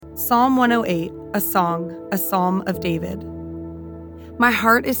Psalm 108, a song, a psalm of David. My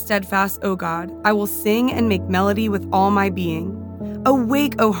heart is steadfast, O God. I will sing and make melody with all my being.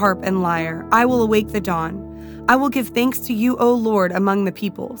 Awake, O harp and lyre. I will awake the dawn. I will give thanks to you, O Lord, among the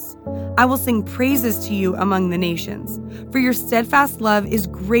peoples. I will sing praises to you among the nations. For your steadfast love is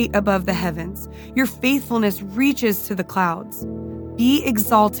great above the heavens. Your faithfulness reaches to the clouds. Be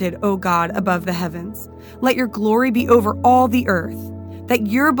exalted, O God, above the heavens. Let your glory be over all the earth, that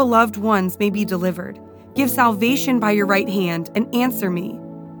your beloved ones may be delivered. Give salvation by your right hand and answer me.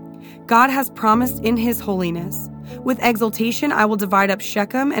 God has promised in his holiness. With exultation I will divide up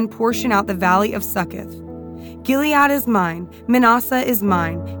Shechem and portion out the valley of Succoth. Gilead is mine, Manasseh is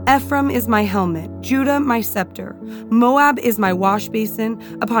mine, Ephraim is my helmet, Judah my scepter. Moab is my wash basin,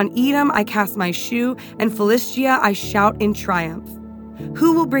 upon Edom I cast my shoe, and Philistia I shout in triumph.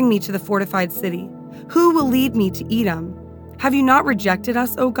 Who will bring me to the fortified city? Who will lead me to Edom? Have you not rejected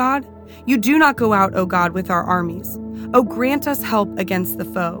us, O God? You do not go out, O God, with our armies. O grant us help against the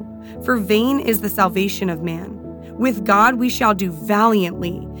foe, for vain is the salvation of man. With God we shall do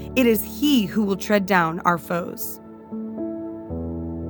valiantly. It is he who will tread down our foes.